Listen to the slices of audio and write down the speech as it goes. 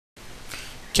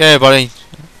Okay, buddy.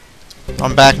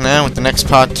 I'm back now with the next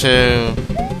part to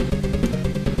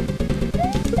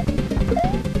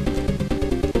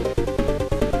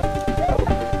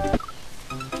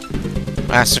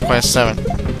Master Quest 7.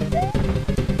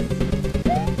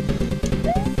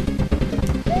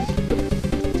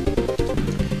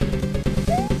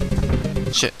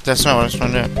 Shit, that's not what I was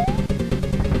trying to do.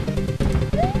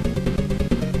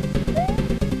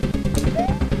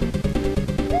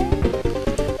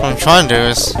 What I'm trying to do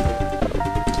is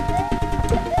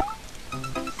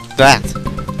that.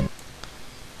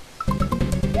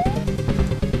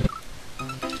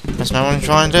 That's not what I'm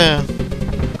trying to do.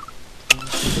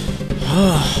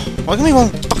 Why can we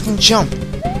won't fucking jump?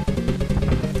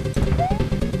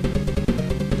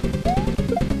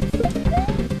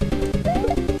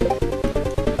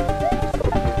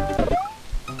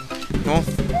 You won't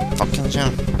fucking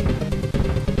jump.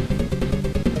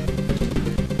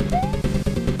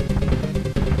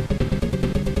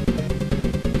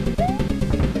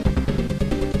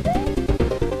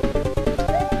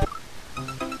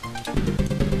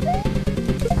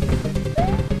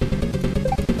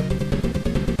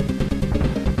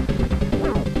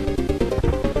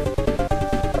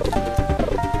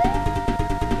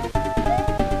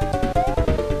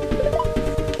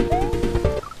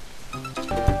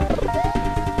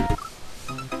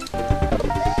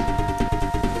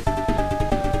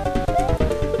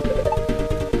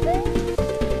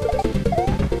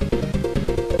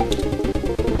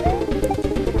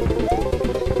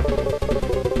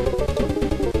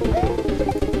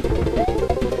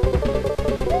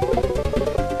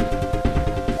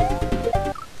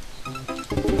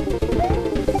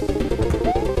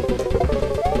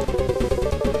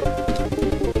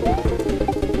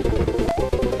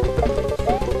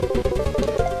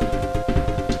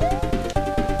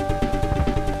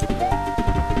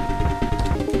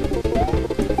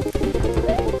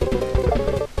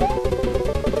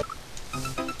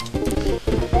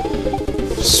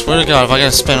 Swear to God, if I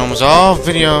gotta spend almost all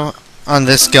video on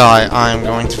this guy, I'm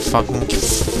going to fucking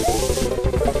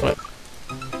flip.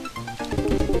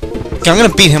 Okay, I'm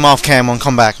gonna beat him off cam and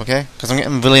come back, okay? Because I'm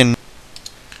getting really annoyed.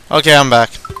 Okay, I'm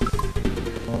back.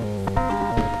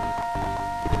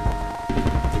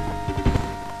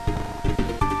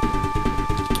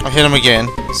 I hit him again,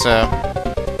 so...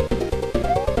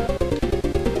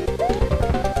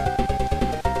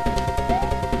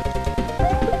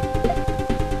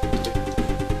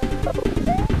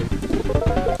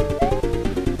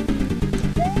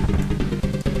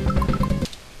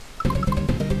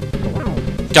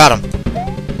 Got him.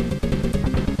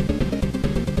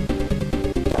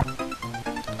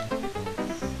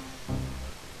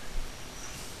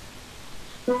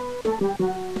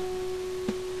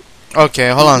 Okay,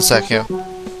 hold on a sec here.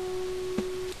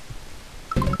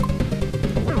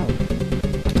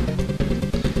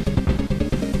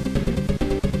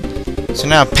 So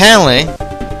now apparently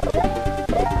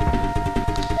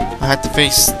I have to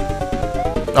face...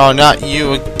 Oh, not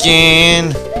you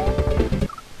again.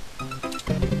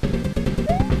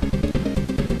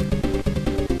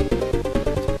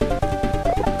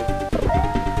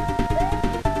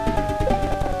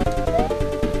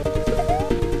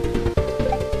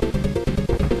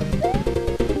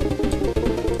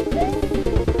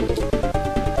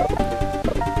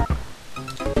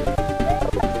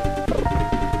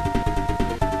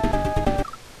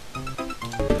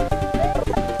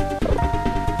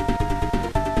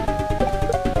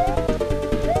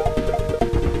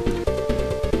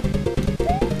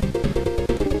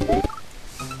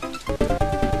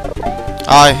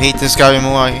 I hate this guy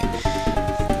more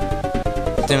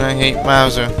than I hate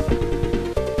Mauser.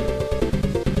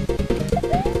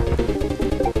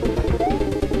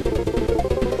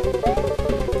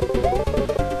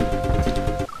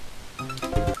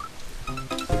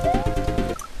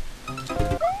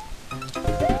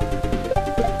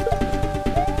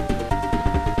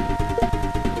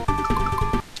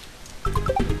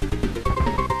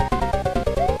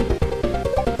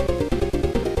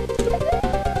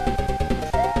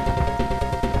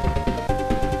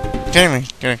 Kidding me,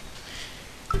 kidding.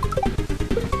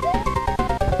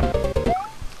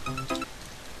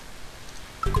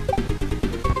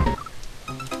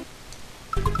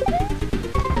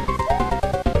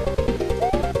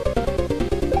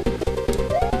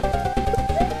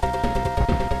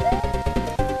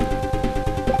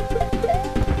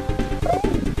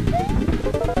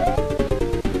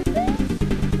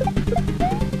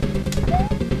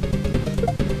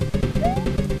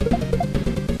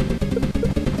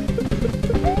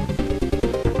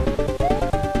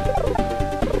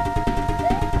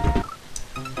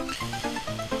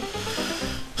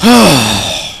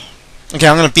 Okay,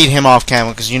 I'm gonna beat him off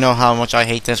camera because you know how much I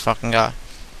hate this fucking guy.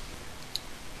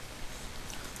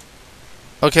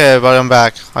 Okay, everybody, I'm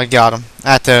back. I got him.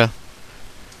 After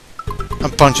a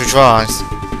bunch of tries.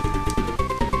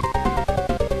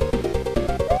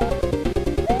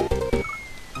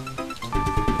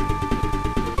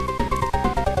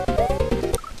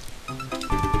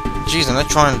 Jeez, I'm not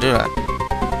trying to do that.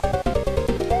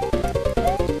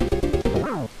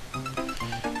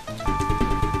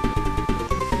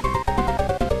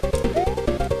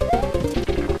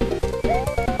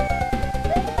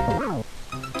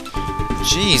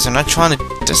 Jeez, I'm not trying to...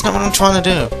 That's not what I'm trying to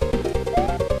do.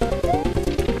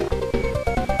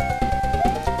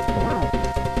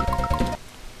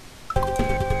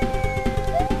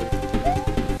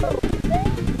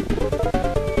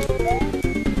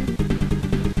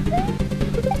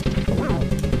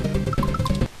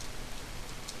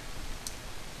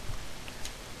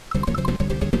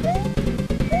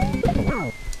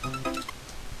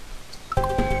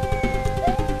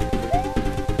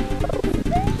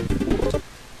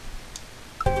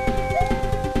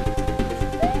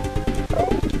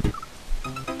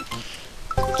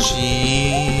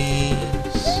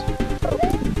 Jeez.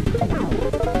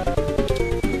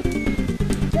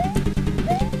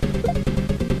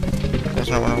 That's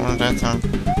not what I wanted that time.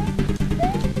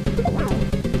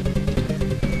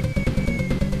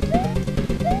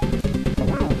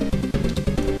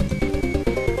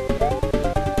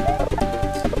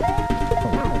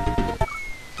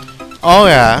 Oh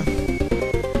yeah.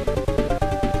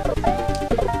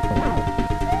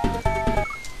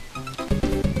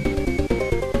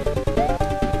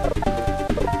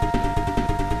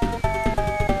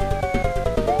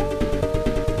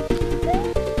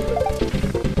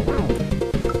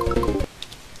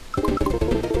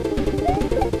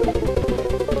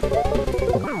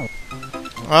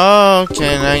 Oh,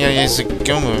 okay, now you gotta use the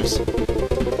go moves.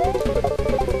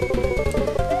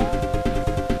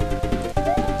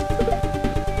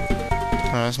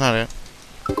 Oh, that's not it.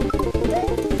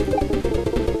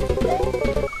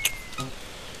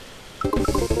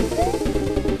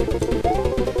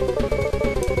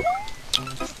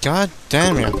 God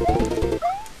damn you.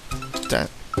 That.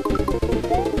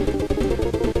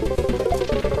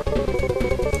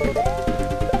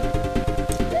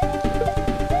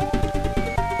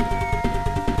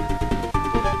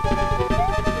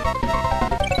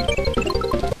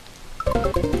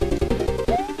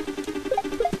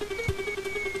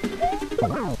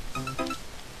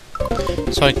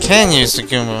 So I can use the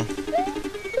Goomba.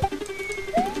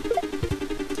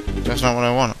 That's not what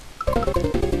I wanted.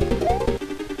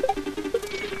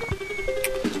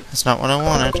 That's not what I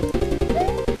wanted.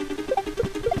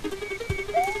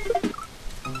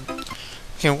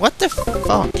 Okay, what the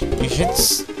fuck? You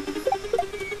hit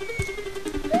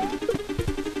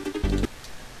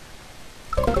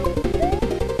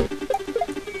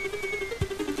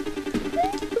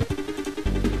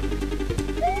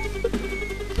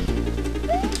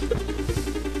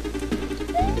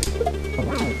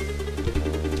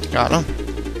Got him.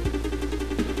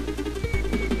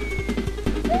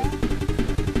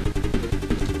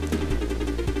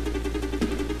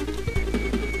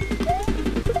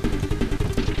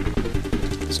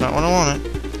 That's not what I wanted.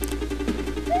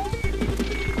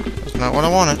 That's not what I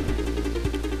wanted.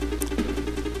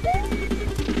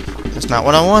 That's not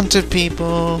what I wanted,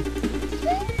 people.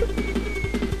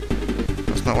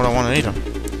 That's not what I wanted either.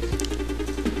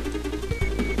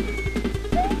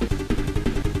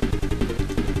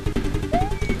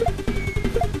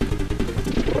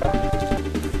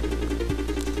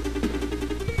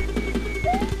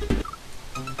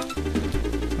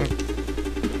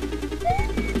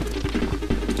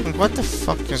 What the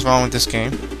fuck is wrong with this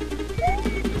game?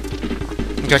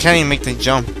 I can't even make the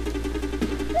jump.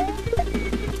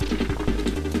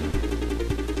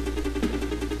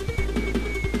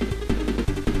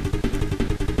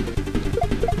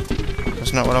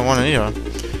 That's not what I wanted either.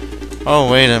 Oh,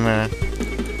 wait a minute.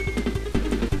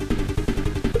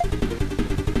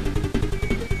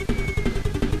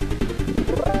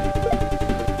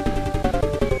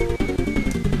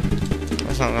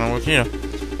 That's not gonna work either.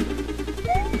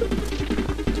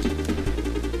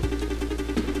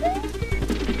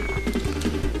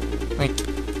 Like,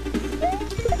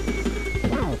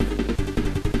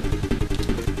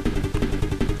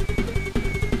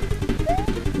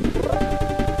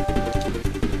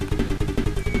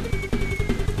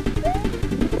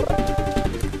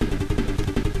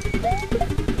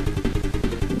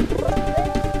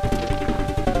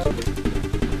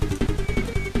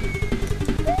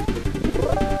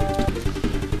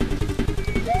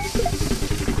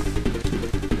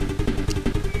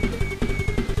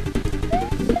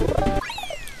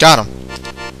 Got him.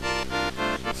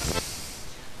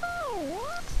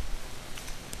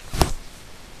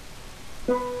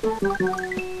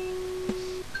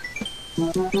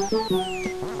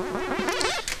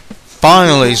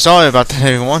 Finally, sorry about that,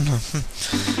 everyone.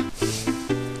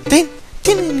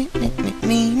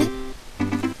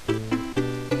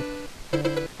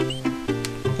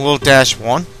 We'll dash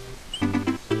 1.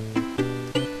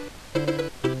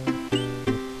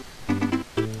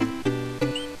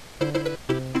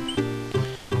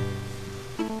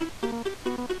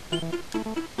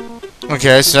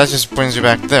 Okay, so that just brings you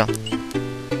back there.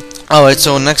 Alright,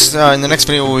 so next in the next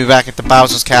video we'll be back at the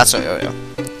Bowser's Castle area.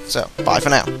 So, bye for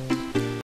now.